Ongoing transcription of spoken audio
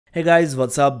Hey guys,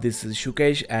 what's up? This is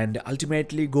Sukesh, and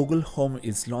ultimately Google Home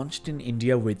is launched in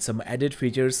India with some added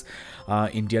features,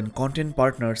 Indian content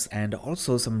partners, and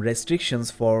also some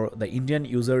restrictions for the Indian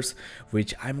users,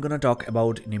 which I'm gonna talk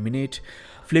about in a minute.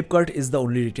 Flipkart is the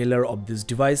only retailer of this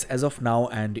device as of now,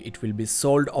 and it will be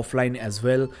sold offline as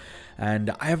well. And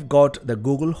I have got the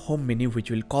Google Home Mini,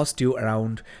 which will cost you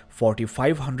around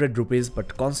 4500 rupees,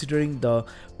 but considering the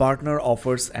partner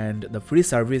offers and the free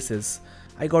services,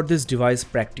 I got this device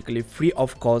practically free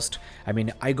of cost.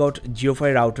 I got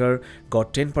GeoFi router,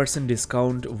 got 10%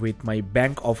 discount with my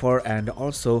bank offer, and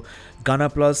also Gana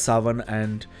Plus 7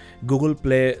 and Google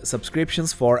Play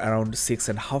subscriptions for around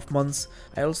 6.5 months.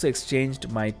 I also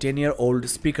exchanged my 10-year-old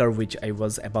speaker which I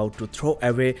was about to throw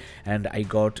away, and I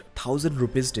got 1000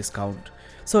 rupees discount.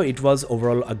 So it was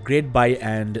overall a great buy,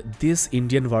 and this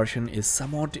Indian version is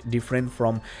somewhat different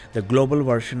from the global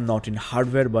version, not in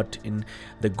hardware but in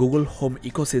the Google Home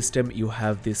ecosystem. You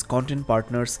have these content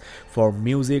partners for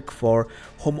music, for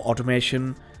home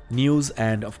automation, news,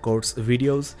 and of course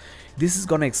videos. This is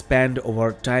gonna expand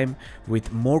over time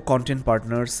with more content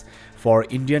partners for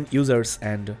Indian users,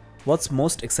 and what's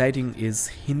most exciting is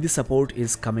Hindi support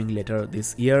is coming later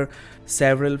this year.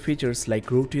 Several features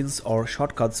like routines or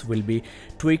shortcuts will be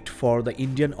tweaked for the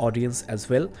Indian audience as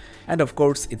well, and of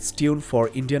course it's tuned for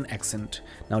Indian accent.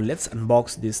 Now let's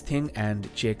unbox this thing and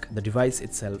check the device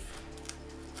itself.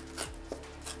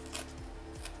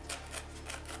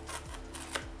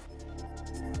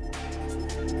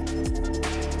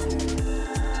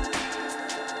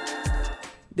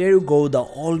 There you go, the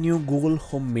all new Google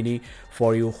Home Mini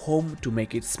for your home to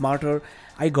make it smarter.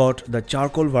 I got the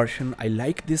charcoal version. I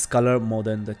like this color more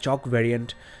than the chalk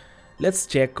variant. Let's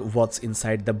check what's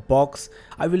inside the box.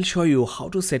 I will show you how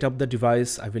to set up the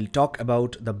device. I will talk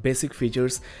about the basic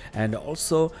features and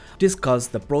also discuss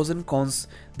the pros and cons.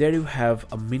 There you have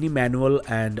a mini manual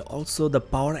and also the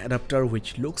power adapter,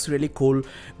 which looks really cool,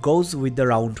 goes with the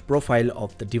round profile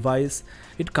of the device.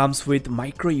 It comes with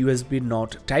micro USB,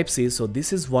 not Type-C, so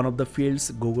this is one of the fields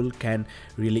Google can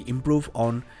really improve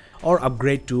on or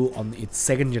upgrade to on its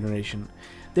second generation.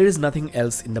 There is nothing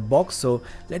else in the box, so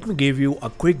let me give you a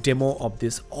quick demo of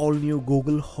this all new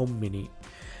Google Home Mini.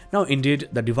 Now indeed,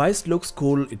 the device looks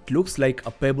cool. It looks like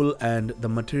a pebble, and the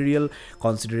material,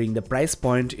 considering the price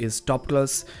point, is top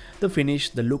class. The finish,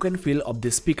 the look and feel of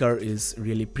this speaker is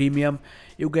really premium.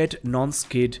 You get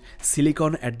non-skid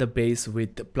silicone at the base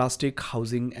with plastic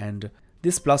housing, and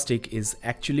this plastic is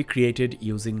actually created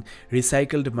using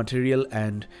recycled material,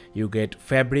 and you get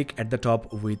fabric at the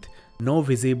top with no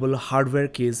visible hardware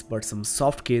case but some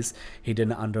soft case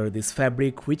hidden under this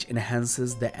fabric, which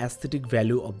enhances the aesthetic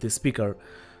value of the speaker.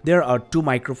 There are two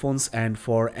microphones, and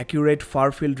for accurate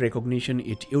far field recognition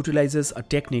it utilizes a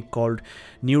technique called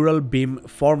neural beam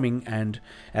forming, and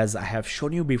as I have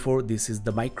shown you before, this is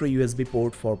the micro USB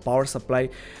port for power supply.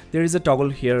 There is a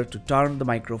toggle here to turn the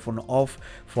microphone off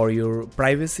for your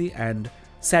privacy, and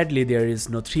sadly there is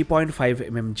no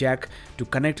 3.5mm jack to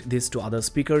connect this to other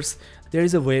speakers. There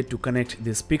is a way to connect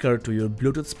this speaker to your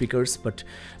Bluetooth speakers, but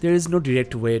there is no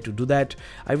direct way to do that.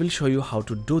 I will show you how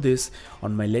to do this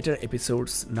on my later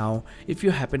episodes. Now, if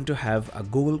you happen to have a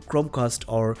Google Chromecast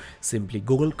or simply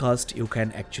Google Cast, you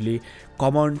can actually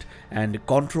command and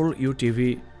control your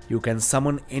TV. You can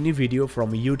summon any video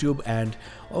from YouTube, and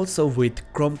also with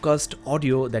Chromecast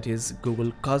audio, that is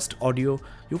Google Cast audio,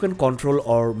 you can control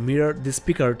or mirror the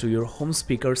speaker to your home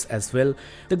speakers as well.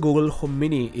 The Google Home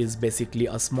Mini is basically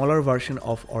a smaller version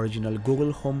of original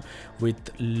Google Home with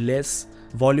less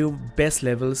volume, bass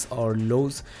levels or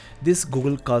lows. This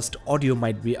Google Cast audio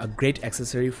might be a great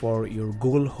accessory for your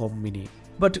Google Home Mini.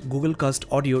 But Google Cast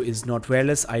audio is not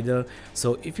wireless either,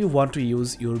 so if you want to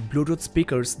use your Bluetooth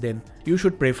speakers, then you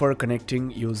should prefer connecting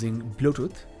using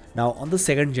Bluetooth. Now on the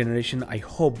second generation, I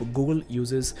hope Google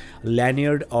uses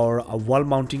lanyard or a wall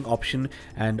mounting option,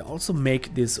 and also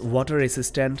make this water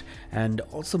resistant and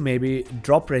also maybe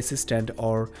drop resistant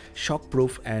or shock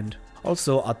proof, and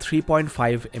also a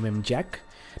 3.5mm jack.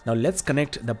 Now let's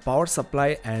connect the power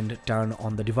supply and turn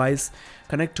on the device.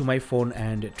 Connect to my phone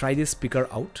and try this speaker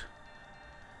out.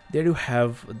 There you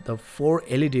have the 4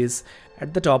 LEDs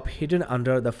at the top hidden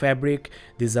under the fabric.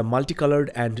 These are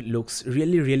multicolored and looks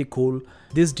really cool.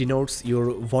 This denotes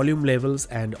your volume levels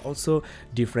and also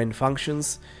different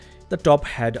functions. The top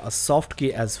had a soft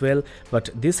key as well, but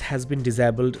this has been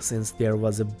disabled since there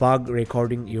was a bug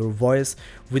recording your voice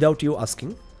without you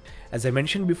asking. As I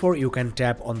mentioned before, you can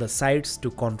tap on the sides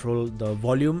to control the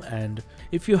volume, and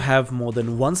if you have more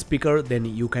than one speaker, then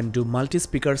you can do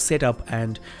multi-speaker setup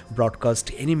and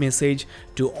broadcast any message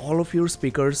to all of your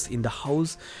speakers in the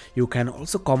house. You can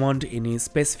also command any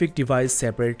specific device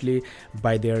separately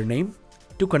by their name.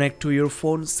 To connect to your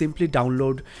phone, simply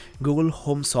download Google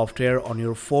Home software on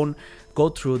your phone. Go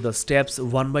through the steps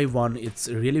one by one. It's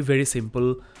really very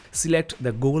simple. Select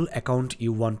the Google account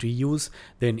you want to use,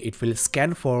 then it will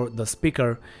scan for the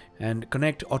speaker and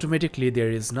connect automatically. There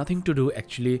is nothing to do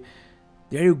actually.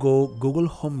 There you go, Google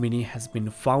Home Mini has been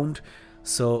found.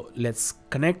 So let's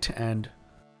connect, and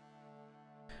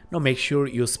now make sure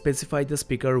you specify the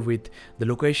speaker with the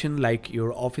location, like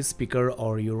your office speaker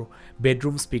or your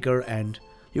bedroom speaker, and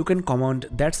you can command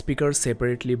that speaker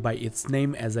separately by its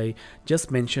name as I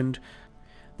just mentioned.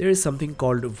 There is something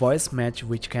called voice match,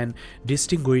 which can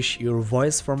distinguish your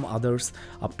voice from others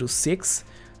up to 6.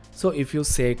 So if you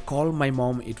say call my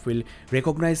mom, it will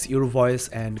recognize your voice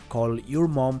and call your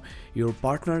mom. Your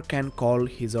partner can call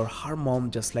his or her mom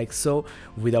just like so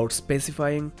without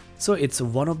specifying. So it's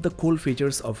one of the cool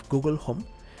features of Google Home.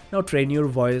 Now train your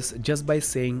voice just by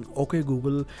saying OK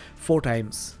Google 4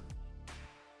 times.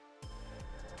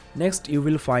 Next you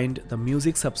will find the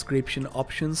music subscription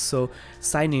options, so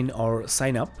sign in or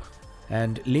sign up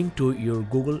and link to your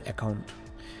Google account.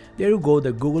 There you go,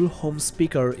 the Google Home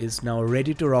speaker is now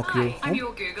ready to rock your home. I'm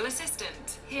your Google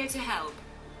Assistant, here to help.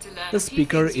 The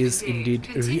speaker is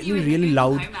indeed really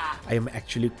loud. I am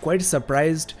actually quite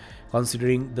surprised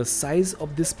considering the size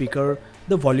of this speaker.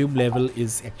 The volume level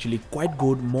is actually quite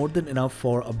good, more than enough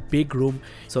for a big room.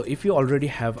 So if you already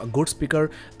have a good speaker,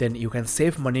 then you can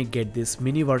save money, get this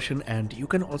mini version, and you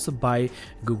can also buy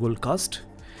Google Cast.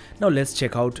 Now let's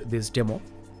check out this demo.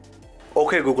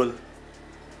 Okay Google,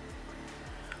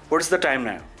 what's the time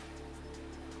now?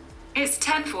 It's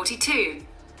 10:42.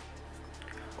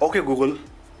 Okay Google,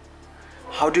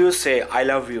 how do you say I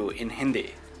love you in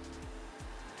Hindi?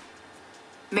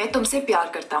 मैं तुमसे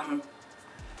प्यार करता हूँ.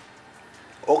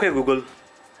 Okay Google,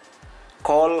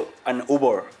 call an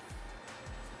Uber.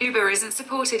 Uber isn't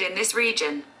supported in this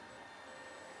region.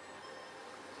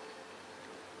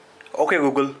 Okay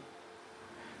Google,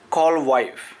 call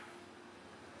wife.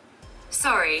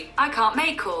 Sorry, I can't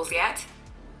make calls yet.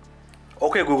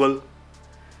 Okay Google,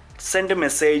 send a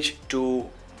message to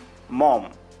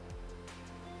mom.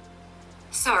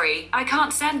 Sorry, I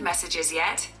can't send messages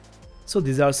yet. So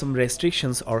these are some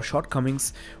restrictions or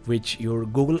shortcomings which your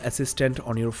Google Assistant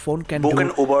on your phone can book do.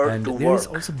 An Uber and to there work. is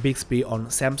also Bixby on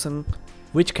Samsung,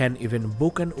 which can even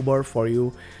book an Uber for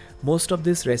you. Most of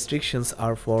these restrictions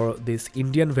are for this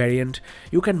Indian variant.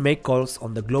 You can make calls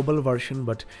on the global version,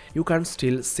 but you can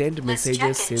still send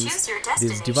messages since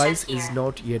this device is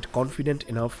not yet confident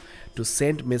enough to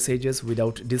send messages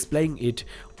without displaying it.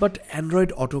 But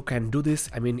Android Auto can do this.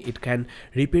 I mean, it can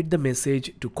repeat the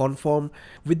message to confirm.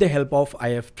 With the help of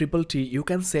IFTTT, you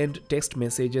can send text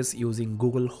messages using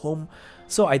Google Home.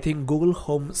 So I think Google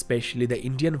Home, especially the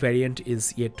Indian variant,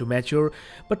 is yet to mature,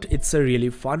 but it's a really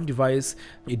fun device.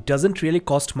 It doesn't really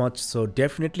cost much, so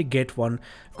definitely get one.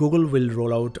 Google will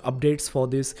roll out updates for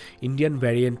this Indian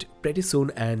variant pretty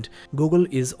soon, and Google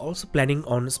is also planning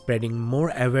on spreading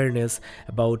more awareness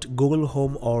about Google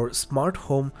Home or smart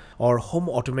home or home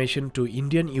automation to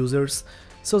Indian users.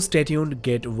 So stay tuned,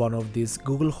 get one of these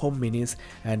Google Home Minis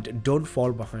and don't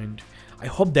fall behind. I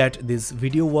hope that this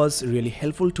video was really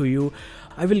helpful to you.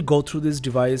 I will go through this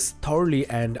device thoroughly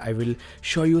and I will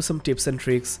show you some tips and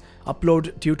tricks,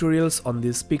 upload tutorials on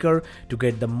this speaker to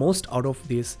get the most out of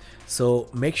this. So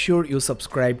make sure you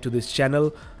subscribe to this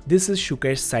channel. This is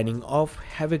Sukesh signing off.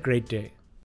 Have a great day.